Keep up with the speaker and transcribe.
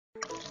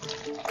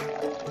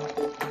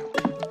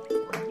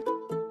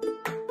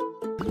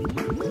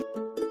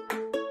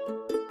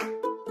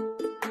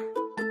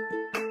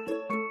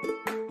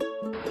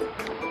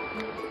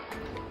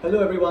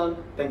Hello everyone,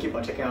 thank you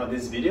for checking out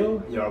this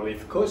video. You are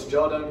with Coach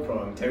Jordan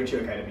from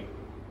Territory Academy.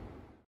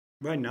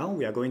 Right now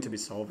we are going to be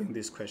solving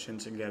this question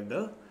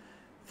together.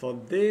 For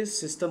this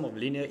system of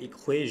linear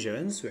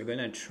equations, we're going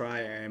to try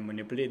and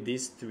manipulate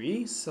these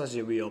three such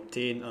that we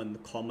obtain a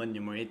common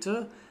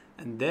numerator,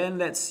 and then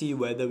let's see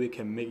whether we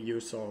can make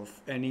use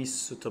of any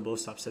suitable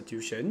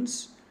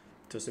substitutions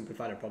to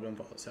simplify the problem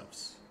for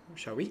ourselves.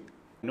 Shall we?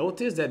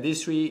 Notice that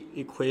these three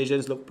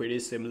equations look pretty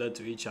similar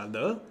to each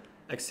other,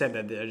 except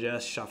that they're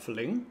just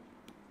shuffling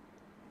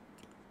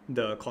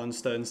the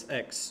constants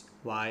x,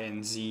 y,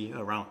 and z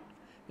around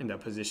in their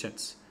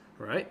positions,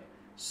 right?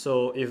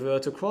 So if we were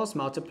to cross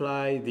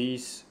multiply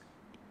these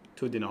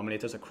two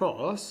denominators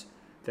across,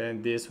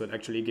 then this would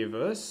actually give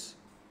us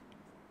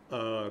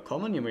a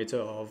common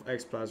numerator of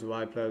x plus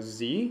y plus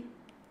z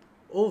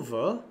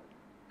over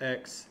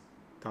x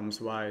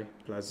times y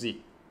plus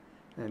z.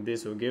 And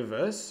this will give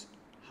us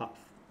half.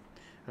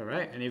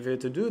 Alright, and if we were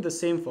to do the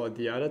same for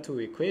the other two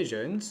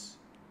equations,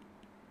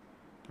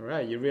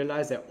 alright, you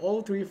realize that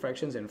all three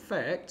fractions in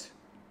fact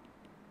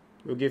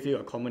will give you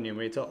a common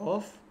numerator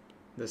of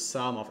the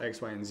sum of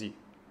x, y, and z.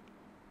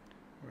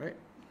 Right?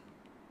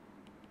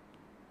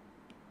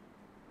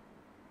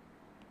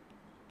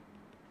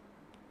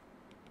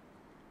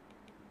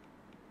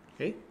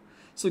 Okay,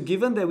 so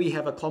given that we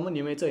have a common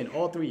numerator in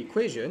all three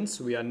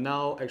equations, we are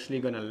now actually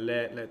going to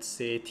let, let's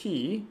say,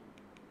 t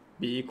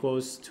be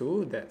equals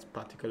to that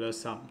particular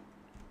sum.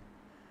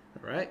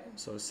 Alright,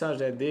 so such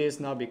that this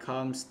now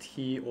becomes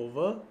t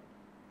over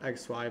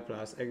xy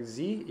plus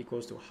xz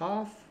equals to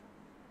half,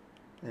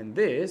 and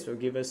this will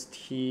give us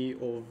t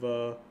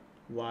over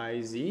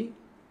yz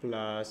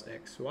plus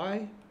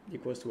xy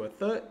equals to a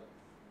third,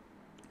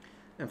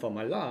 and for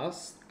my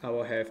last, I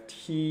will have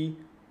t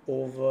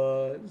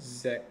over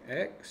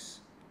zx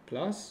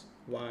plus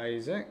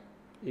yz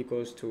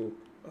equals to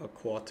a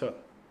quarter.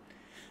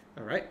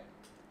 Alright,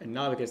 and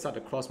now we can start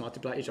to cross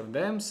multiply each of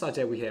them such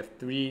that we have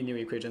three new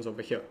equations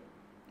over here.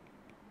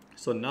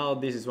 So now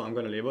this is what I'm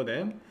going to label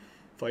them.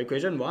 For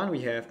equation 1,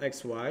 we have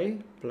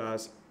xy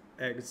plus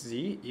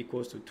xz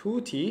equals to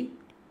 2t.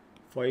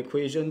 For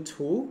equation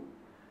 2,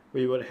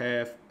 we would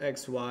have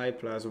xy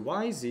plus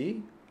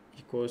yz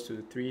equals to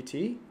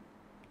 3t.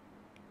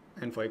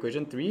 And for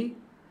equation 3,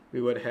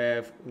 we would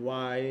have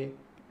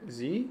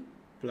yz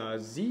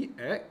plus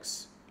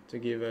zx to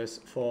give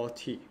us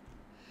 4t.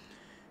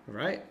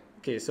 Alright,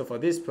 okay, so for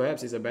this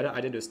perhaps it's a better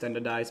idea to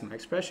standardize my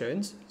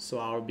expressions, so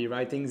I'll be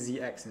writing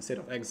zx instead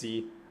of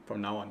xz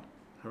from now on,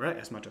 alright,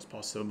 as much as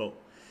possible.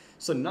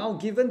 So now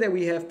given that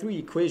we have three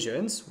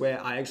equations where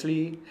I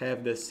actually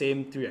have the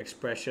same three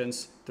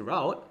expressions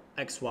throughout,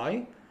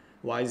 xy,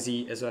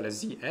 yz as well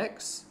as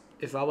zx,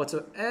 if I were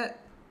to add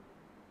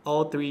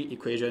all three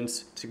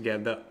equations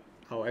together,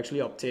 I'll actually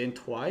obtain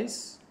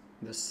twice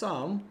the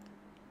sum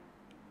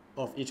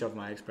of each of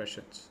my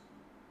expressions.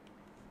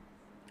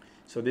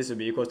 So this will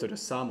be equal to the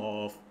sum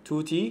of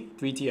 2t,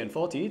 3t, and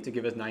 4t to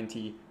give us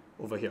 9t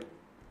over here.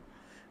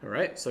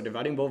 Alright, so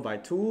dividing both by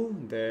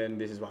 2, then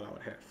this is what I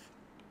would have.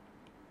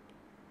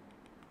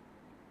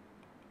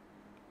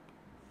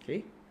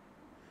 Okay,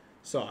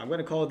 so I'm going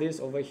to call this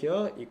over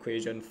here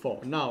equation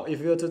 4. Now, if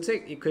we were to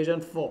take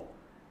equation 4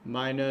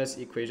 minus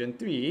equation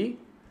 3,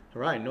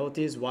 alright,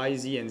 notice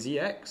yz and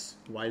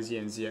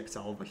zx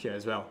are over here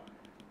as well,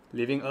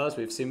 leaving us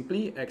with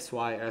simply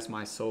xy as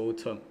my sole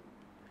term.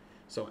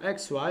 So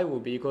xy will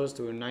be equals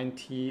to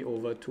 9t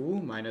over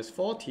 2 minus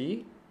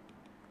 4t,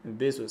 and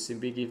this will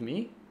simply give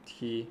me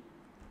t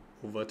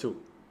over 2.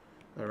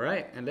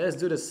 Alright, and let's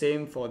do the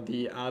same for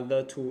the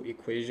other two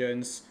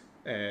equations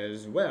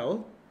as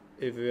well.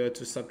 If we were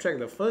to subtract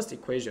the first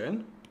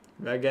equation,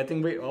 we are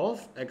getting rid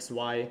of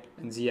xy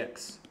and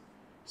zx,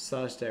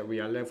 such that we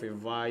are left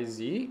with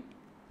yz,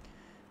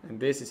 and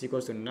this is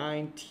equals to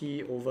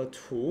 9t over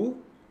 2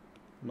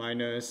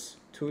 minus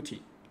 2t,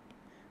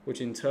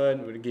 which in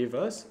turn will give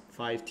us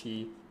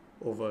 5t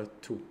over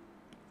 2.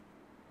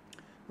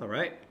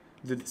 Alright,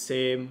 do the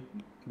same,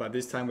 but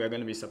this time we are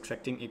going to be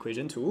subtracting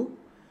equation 2.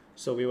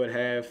 So we would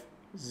have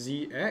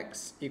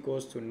zx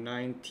equals to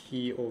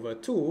 9t over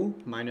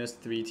 2 minus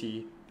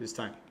 3t this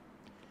time,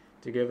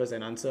 to give us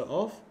an answer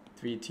of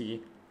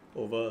 3t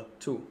over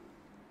 2.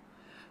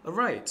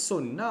 Alright, so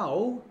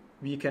now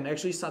we can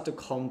actually start to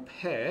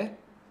compare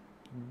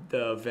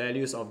the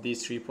values of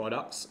these three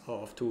products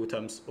of two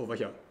terms over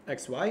here,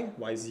 xy,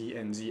 yz,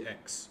 and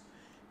zx.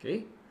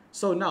 Okay,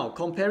 so now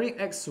comparing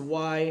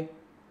xy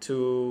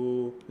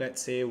to,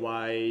 let's say,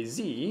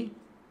 yz,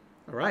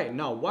 alright,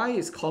 now y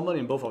is common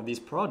in both of these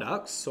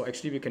products, so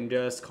actually we can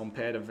just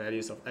compare the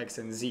values of x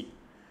and z,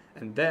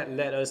 and that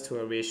led us to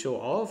a ratio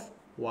of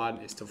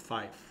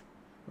 1:5.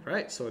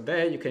 Alright, so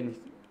there you can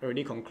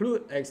already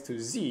conclude x to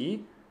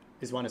z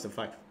is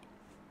 1:5.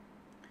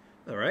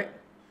 Alright,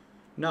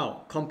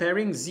 now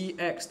comparing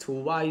zx to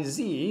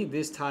yz,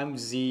 this time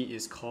z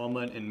is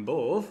common in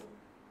both,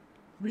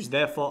 which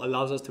therefore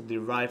allows us to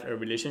derive a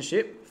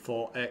relationship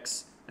for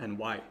x and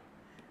y.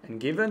 And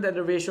given that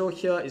the ratio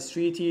here is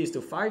 3t is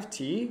to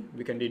 5t,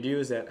 we can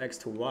deduce that x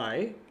to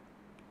y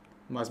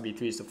must be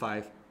 3 is to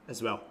 5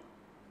 as well.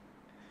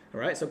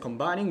 Alright, so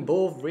combining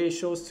both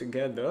ratios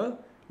together,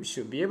 we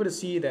should be able to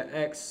see that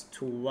x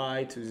to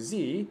y to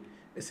z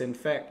is in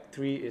fact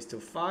 3 is to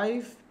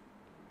 5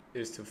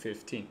 is to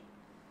 15.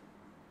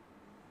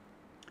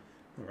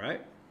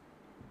 Alright.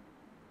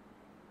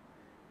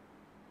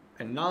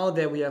 And now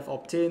that we have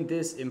obtained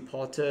this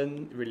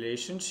important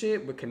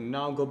relationship, we can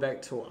now go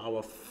back to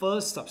our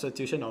first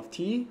substitution of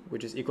t,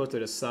 which is equal to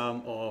the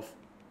sum of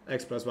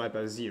x plus y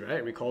plus z,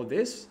 right? Recall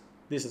this.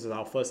 This is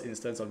our first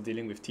instance of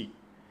dealing with t.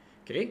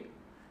 Okay?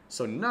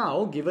 So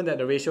now, given that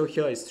the ratio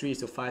here is 3 is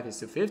to 5 is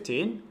to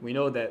 15, we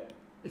know that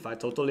if I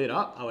total it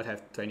up, I would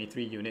have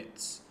 23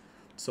 units.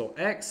 So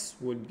x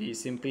would be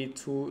simply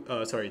 3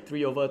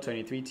 over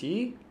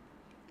 23t,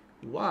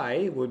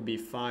 y would be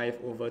 5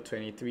 over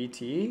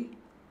 23t,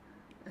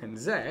 and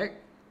z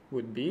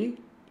would be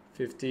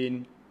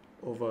 15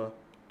 over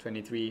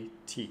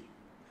 23t.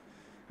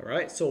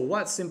 Alright, so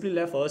what's simply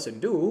left for us to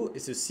do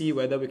is to see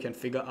whether we can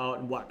figure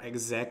out what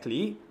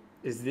exactly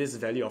is this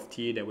value of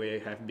t that we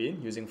have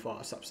been using for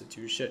our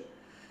substitution.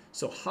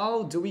 So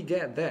how do we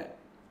get that?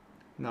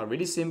 Now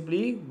really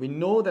simply, we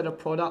know that the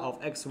product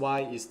of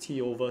xy is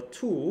t over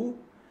 2,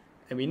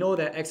 and we know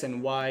that x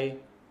and y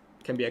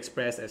can be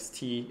expressed as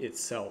t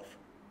itself.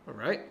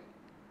 Alright,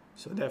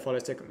 so therefore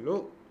let's take a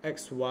look.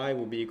 xy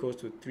will be equal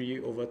to 3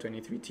 over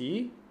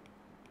 23t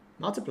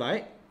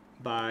multiplied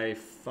by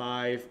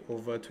 5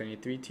 over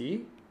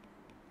 23t,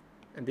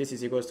 and this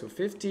is equals to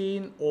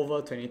 15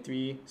 over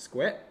 23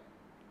 squared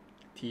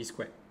t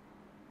squared.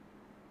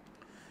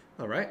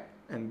 Alright,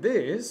 and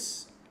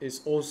this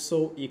is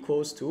also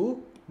equals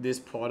to this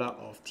product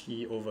of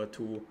t over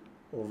 2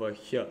 over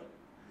here.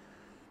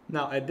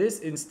 Now at this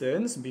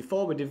instance,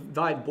 before we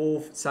divide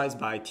both sides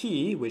by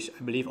t, which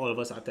I believe all of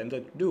us are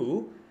tempted to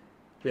do,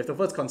 we have to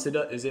first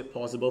consider, is it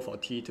possible for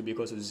t to be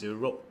equal to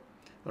 0?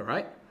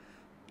 Alright.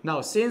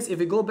 Now, since if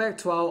we go back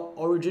to our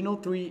original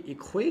 3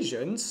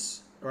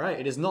 equations, alright,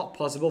 it is not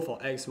possible for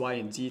x, y,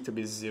 and z to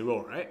be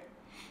 0, right?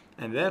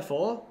 And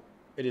therefore,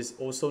 it is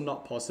also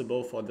not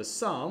possible for the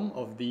sum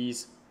of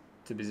these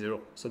to be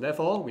 0. So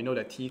therefore, we know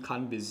that t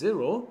can't be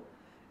 0,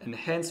 and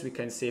hence we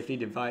can safely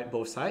divide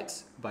both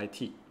sides by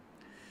t,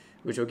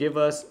 which will give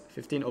us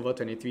 15 over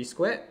 23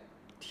 squared,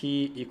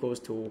 t equals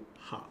to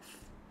half.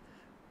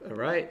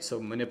 Alright,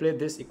 so manipulate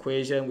this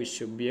equation, we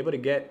should be able to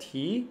get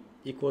t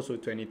equals to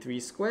 23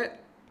 squared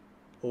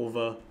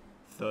over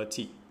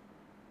 30.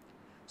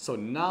 So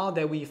now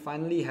that we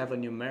finally have a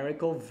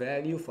numerical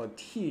value for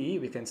t,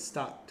 we can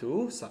start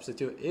to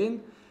substitute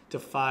in to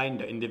find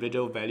the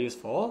individual values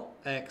for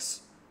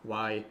x,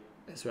 y,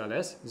 as well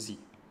as z.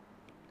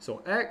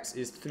 So x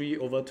is 3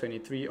 over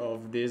 23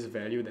 of this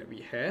value that we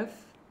have.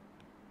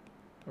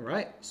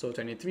 Alright, so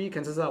 23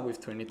 cancels out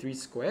with 23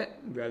 squared,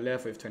 we are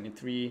left with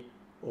 23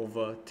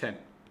 over 10.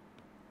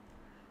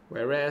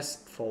 Whereas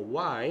for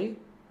y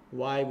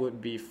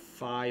would be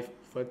 5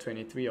 over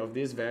 23 of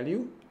this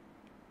value.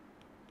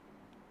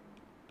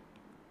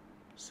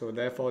 So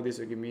therefore this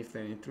will give me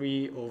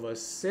 23 over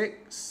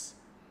 6.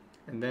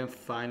 And then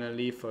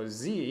finally for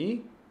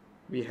z,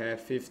 we have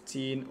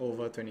 15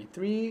 over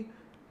 23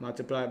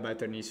 multiplied by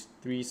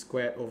 23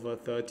 squared over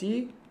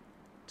 30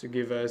 to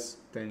give us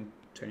then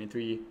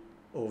 23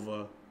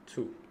 over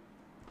 2.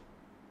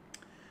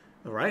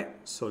 Alright,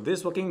 so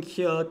this working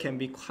here can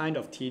be kind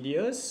of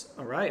tedious,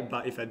 alright,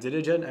 but if you're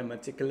diligent and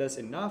meticulous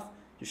enough,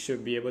 you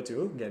should be able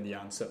to get the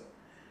answer.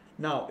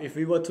 Now, if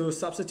we were to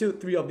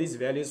substitute 3 of these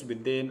values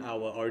within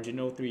our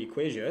original 3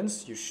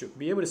 equations, you should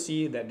be able to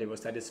see that they will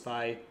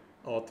satisfy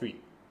all 3.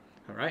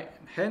 Alright,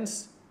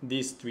 hence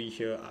these 3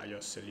 here are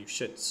your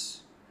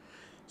solutions.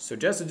 So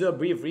just to do a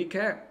brief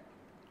recap,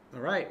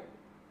 alright,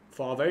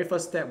 for our very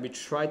first step, we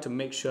try to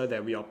make sure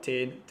that we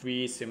obtain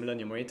 3 similar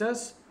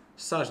numerators,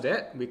 such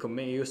that we could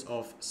make use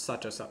of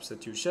such a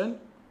substitution,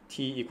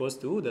 t equals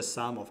to the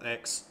sum of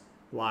x,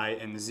 y,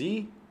 and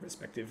z,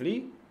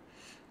 respectively.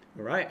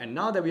 Alright, and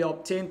now that we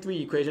obtain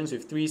 3 equations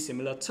with 3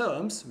 similar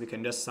terms, we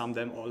can just sum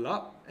them all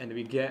up, and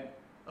we get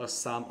a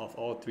sum of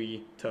all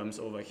 3 terms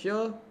over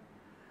here.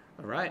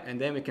 Alright,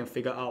 and then we can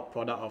figure out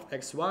product of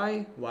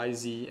xy,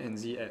 yz, and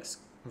zx,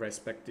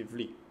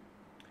 respectively.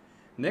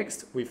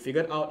 Next, we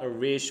figured out a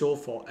ratio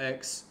for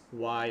x,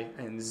 y,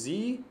 and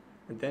z,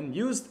 and then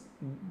used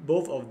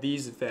both of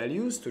these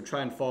values to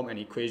try and form an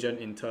equation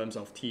in terms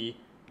of t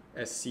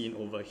as seen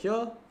over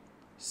here,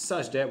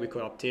 such that we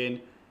could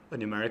obtain a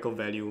numerical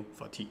value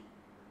for t.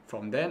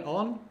 From then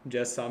on,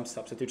 just some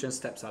substitution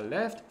steps are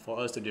left for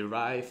us to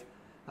derive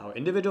our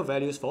individual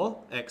values for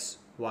x,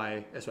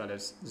 y, as well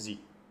as z.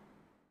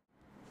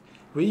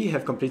 We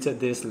have completed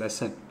this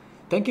lesson.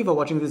 Thank you for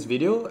watching this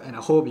video, and I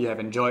hope you have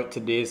enjoyed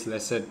today's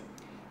lesson.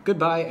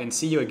 Goodbye and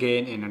see you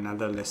again in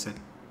another lesson.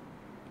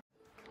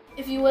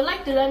 If you would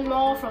like to learn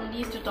more from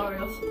these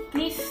tutorials,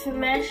 please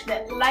smash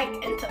that like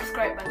and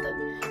subscribe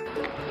button.